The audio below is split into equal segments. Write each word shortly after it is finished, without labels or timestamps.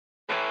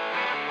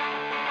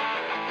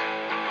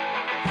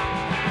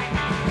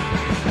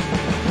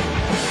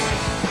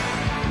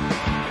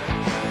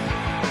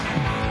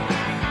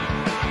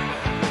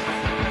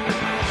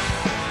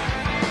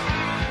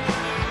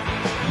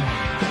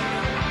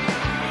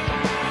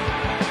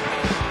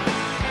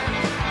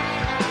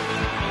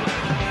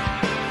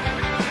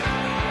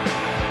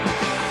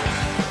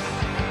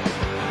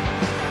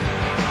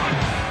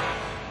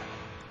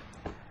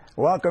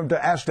Welcome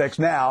to Aztecs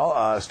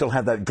Now. Still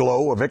have that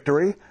glow of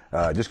victory.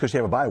 Just because you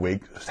have a bye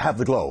week, have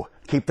the glow.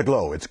 Keep the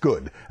glow. It's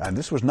good. And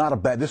this was not a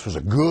bad, this was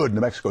a good New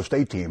Mexico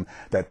State team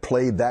that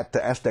played that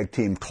Aztec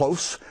team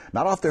close,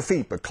 not off their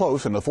feet, but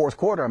close in the fourth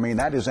quarter. I mean,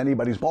 that is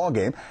anybody's ball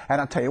game.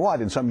 And I'll tell you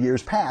what, in some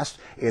years past,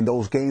 in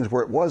those games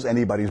where it was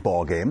anybody's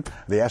ball game,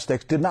 the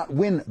Aztecs did not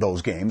win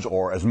those games,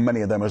 or as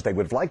many of them as they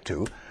would have liked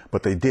to,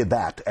 but they did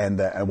that and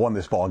won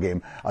this ball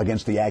game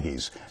against the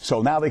Aggies.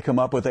 So now they come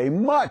up with a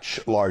much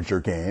larger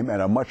game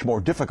and a much more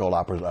difficult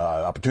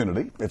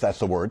opportunity, if that's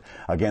the word,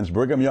 against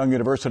Brigham Young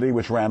University,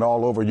 which ran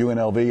all over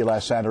UNLV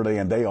last Saturday,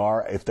 and they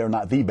are, if they're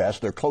not the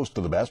best, they're close to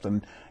the best,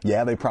 and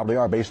yeah, they probably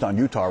are based on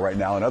Utah right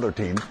now and other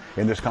teams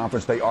in this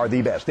conference. They are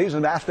the best. These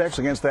are the Aztecs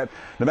against that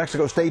New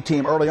Mexico State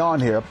team early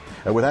on here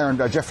with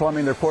Jeff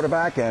Fleming, their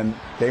quarterback, and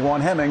Dajuan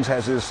Hemmings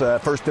has his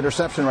first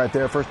interception right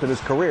there, first of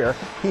his career.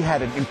 He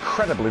had an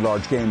incredibly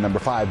large game, number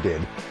 5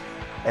 did,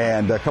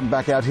 and coming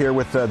back out here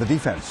with the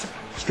defense.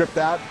 Stripped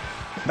out.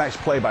 Nice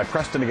play by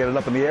Preston to get it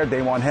up in the air.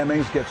 Dajuan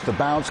Hemmings gets the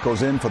bounce,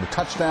 goes in for the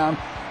touchdown.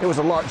 It was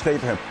a large day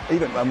for him.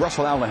 Even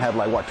Russell Allen had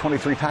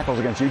 23 tackles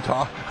against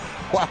Utah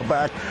a while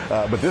back.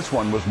 But this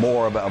one was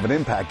more of an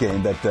impact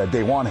game that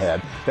Dajuan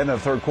had. Then in the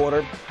third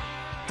quarter,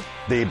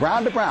 the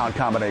Brown-to-Brown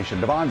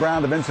combination, Devon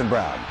Brown to Vincent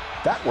Brown.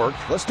 That worked.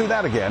 Let's do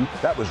that again.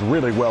 That was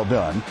really well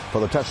done. For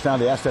the touchdown,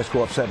 the Aztecs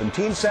go up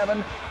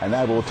 17-7, and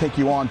that will take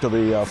you on to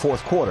the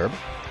fourth quarter.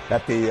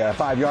 At the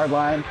 5-yard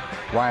line,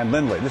 Ryan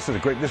Lindley. This is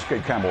great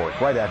combo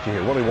work right at you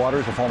here. Willie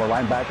Waters, a former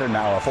linebacker,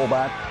 now a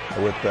fullback,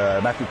 with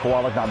Matthew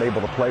Kowalik not able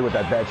to play with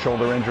that bad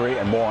shoulder injury,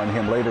 and more on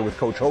him later with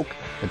Coach Hoke.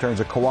 In terms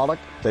of Kowalik,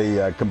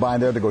 they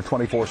combined there to go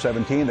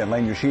 24-17. Then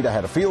Lane Yoshida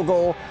had a field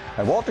goal,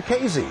 and Walter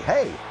Casey,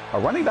 hey, a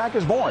running back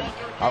is born.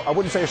 I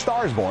wouldn't say a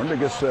star is born,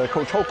 because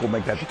Coach Hoke will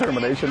make that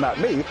determination, not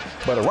me,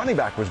 but a running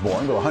back was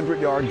born with a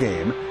 100-yard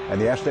game,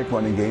 and the Aztec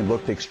running game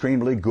looked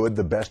extremely good,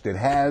 the best it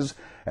has.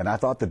 And I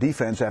thought the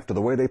defense, after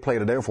the way they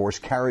played at Air Force,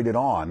 carried it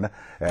on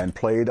and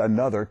played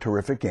another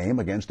terrific game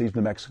against these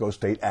New Mexico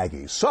State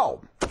Aggies.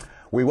 So,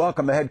 we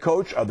welcome the head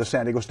coach of the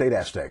San Diego State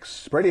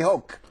Aztecs, Brady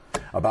Hoke,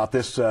 about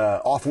this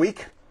off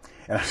week.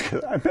 And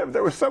I remember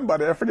there was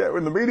somebody, I forget,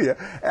 in the media,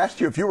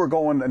 asked you if you were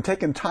going and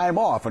taking time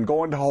off and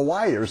going to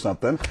Hawaii or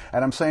something.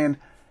 And I'm saying,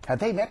 have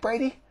they met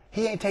Brady?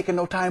 He ain't taking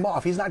no time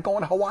off. He's not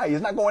going to Hawaii. He's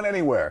not going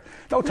anywhere.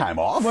 No time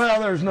off. Well,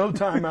 there's no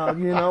time out,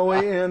 you know.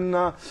 And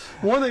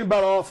one thing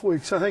about off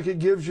weeks, I think it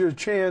gives you a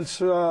chance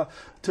to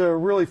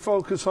really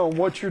focus on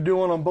what you're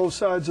doing on both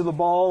sides of the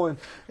ball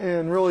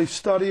and really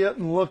study it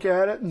and look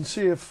at it and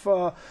see if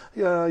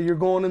you're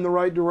going in the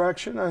right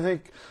direction. I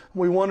think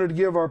we wanted to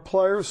give our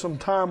players some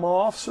time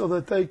off so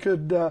that they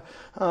could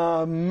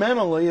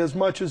mentally, as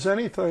much as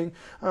anything,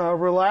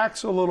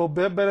 relax a little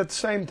bit. But at the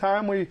same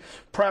time, we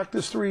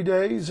practiced 3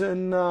 days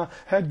and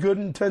had good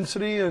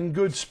intensity and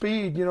good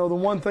speed. You know, the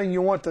one thing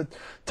you want the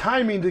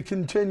timing to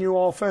continue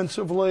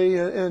offensively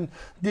and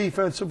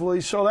defensively.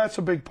 So that's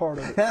a big part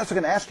of it. Yeah, that's what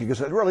I'm going to ask you, because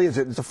it really is.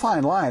 It's a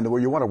fine line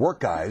where you want to work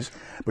guys,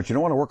 but you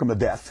don't want to work them to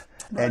death.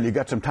 Right. And you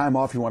got some time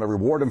off. You want to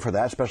reward them for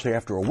that, especially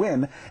after a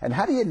win. And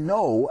how do you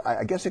know,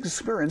 I guess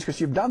experience, because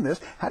you've done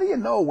this, how do you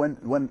know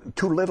when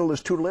too little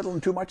is too little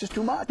and too much is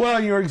too much? Well,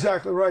 you're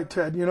exactly right,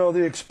 Ted. You know,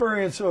 the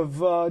experience of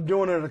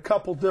doing it a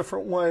couple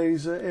different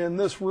ways, and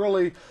this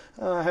really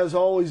has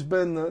always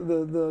been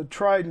the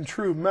tried and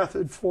true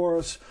method for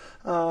us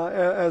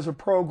as a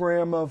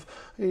program of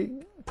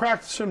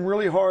practicing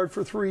really hard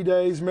for 3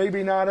 days,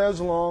 maybe not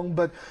as long,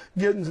 but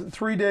getting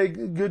 3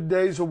 good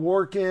days of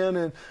work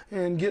in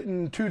and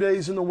getting 2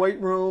 days in the weight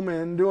room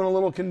and doing a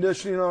little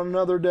conditioning on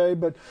another day,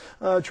 but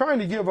trying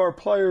to give our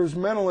players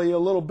mentally a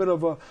little bit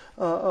of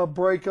a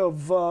break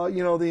of,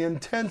 you know, the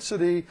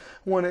intensity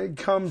when it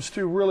comes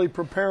to really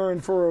preparing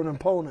for an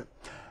opponent.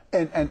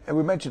 And I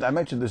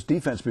mentioned this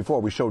defense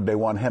before. We showed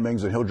Dajuan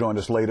Hemmings, and he'll join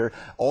us later.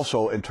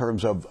 Also, in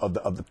terms of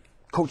the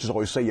coaches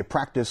always say you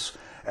practice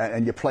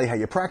and you play how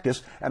you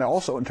practice, and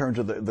also in terms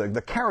of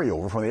the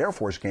carryover from the Air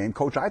Force game.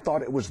 Coach, I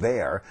thought it was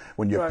there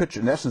when you pitch,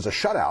 in essence, a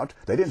shutout.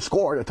 They didn't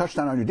score a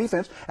touchdown on your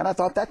defense, and I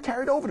thought that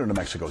carried over to New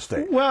Mexico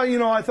State. Well, you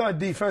know, I thought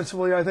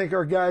defensively, I think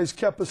our guys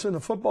kept us in the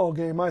football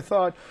game. I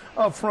thought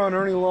up front,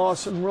 Ernie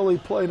Lawson really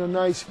played a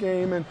nice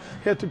game and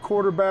hit the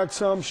quarterback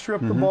some,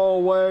 stripped the ball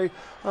away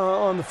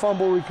on the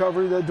fumble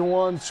recovery that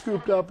Dajuan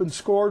scooped up and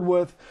scored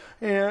with.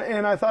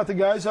 And I thought the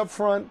guys up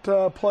front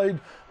played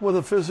with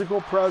a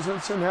physical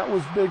presence, and that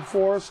was big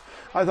for us.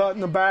 I thought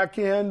in the back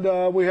end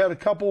we had a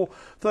couple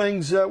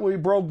things that we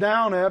broke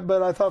down at,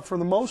 but I thought for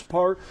the most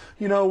part,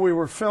 you know, we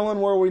were filling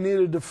where we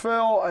needed to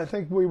fill. I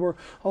think we were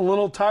a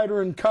little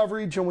tighter in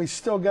coverage, and we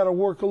still got to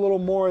work a little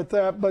more at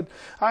that. But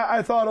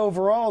I thought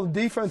overall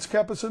the defense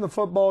kept us in the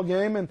football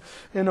game, and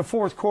in the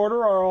fourth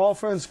quarter our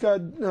offense got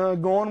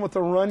going with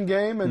the run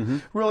game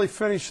and really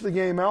finished the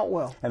game out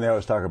well. And they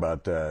always talk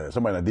about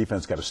somebody on the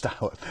defense got to style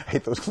it. I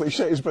hate those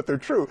cliches, but they're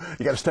true.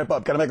 You got to step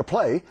up, got to make a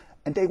play.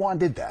 And Dajuan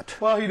did that.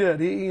 Well, he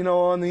did. You know,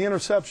 on the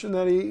interception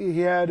that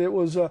he had, it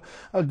was a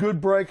good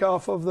break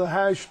off of the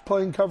hash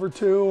playing cover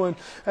 2, and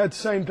at the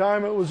same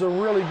time, it was a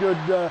really good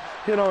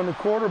hit on the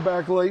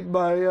quarterback late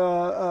by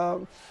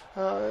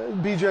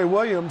B.J.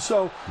 Williams.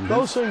 So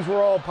those things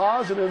were all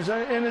positives,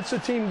 and it's a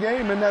team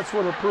game, and that's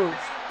what it proves.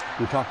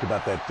 We talked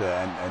about that,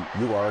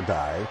 and you are a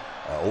guy,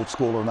 old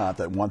school or not,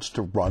 that wants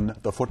to run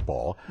the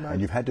football,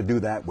 and you've had to do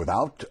that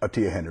without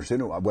Tia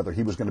Henderson. Whether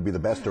he was going to be the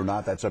best or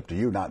not, that's up to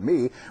you, not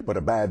me. But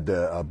a bad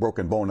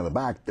broken bone in the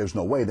back, there's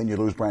no way. Then you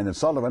lose Brandon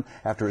Sullivan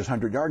after his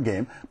 100-yard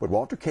game. But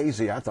Walter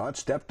Casey, I thought,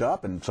 stepped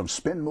up and some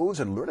spin moves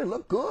and really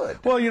looked good.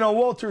 Well,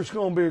 Walter's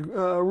going to be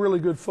a really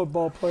good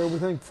football player, we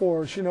think,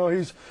 for us.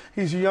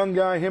 He's a young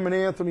guy. Him and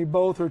Anthony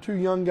both are two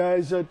young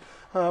guys that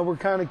we're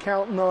kind of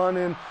counting on,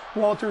 and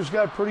Walter's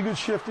got pretty good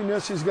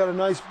shiftiness. He's got a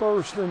nice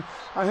burst, and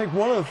I think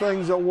one of the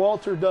things that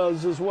Walter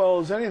does as well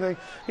as anything,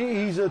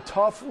 he's a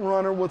tough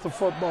runner with the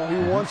football. He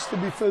wants to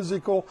be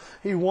physical.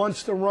 He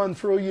wants to run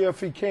through you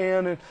if he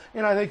can,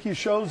 and I think he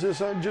shows this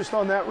just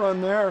on that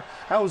run there.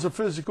 That was a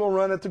physical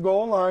run at the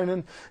goal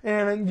line,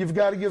 and you've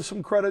got to give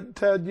some credit,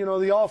 Ted.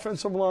 The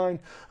offensive line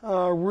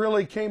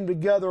really came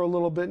together a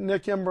little bit.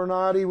 Nick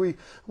Imbernati,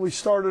 we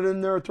started in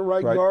there at the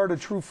right guard, a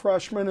true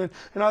freshman,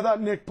 and I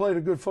thought Nick played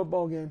a good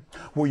football game.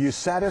 Were you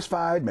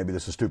satisfied? Maybe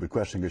this is a stupid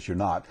question because you're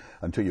not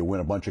until you win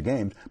a bunch of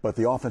games. But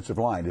the offensive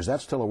line, is that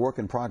still a work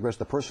in progress?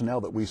 The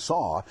personnel that we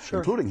saw,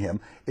 including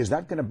him, is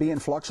that going to be in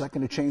flux? Is that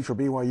going to change for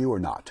BYU or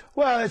not?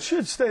 Well, it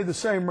should stay the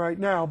same right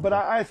now. But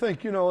I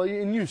think,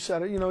 and you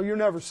said it, you're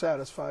never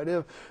satisfied.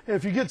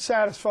 If you get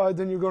satisfied,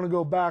 then you're going to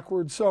go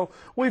backwards. So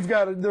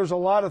there's a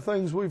lot of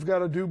things we've got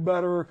to do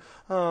better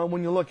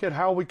when you look at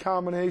how we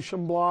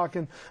combination block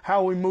and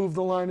how we move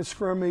the line of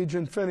scrimmage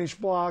and finish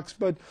blocks.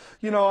 But,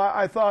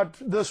 I thought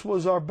this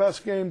was our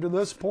best game to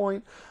this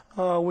point.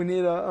 We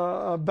need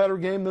a better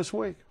game this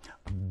week.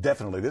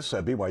 Definitely. This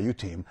BYU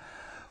team.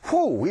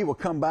 We will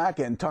come back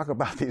and talk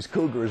about these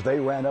Cougars. They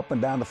ran up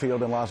and down the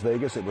field in Las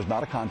Vegas. It was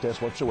not a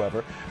contest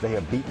whatsoever. They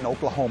have beaten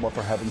Oklahoma,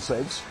 for heaven's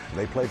sakes.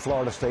 They played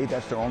Florida State.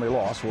 That's their only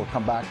loss. We'll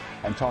come back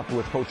and talk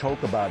with Coach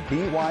Hoke about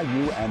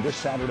BYU and this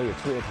Saturday at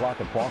 3 o'clock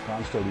at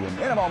Qualcomm Stadium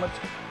in a moment.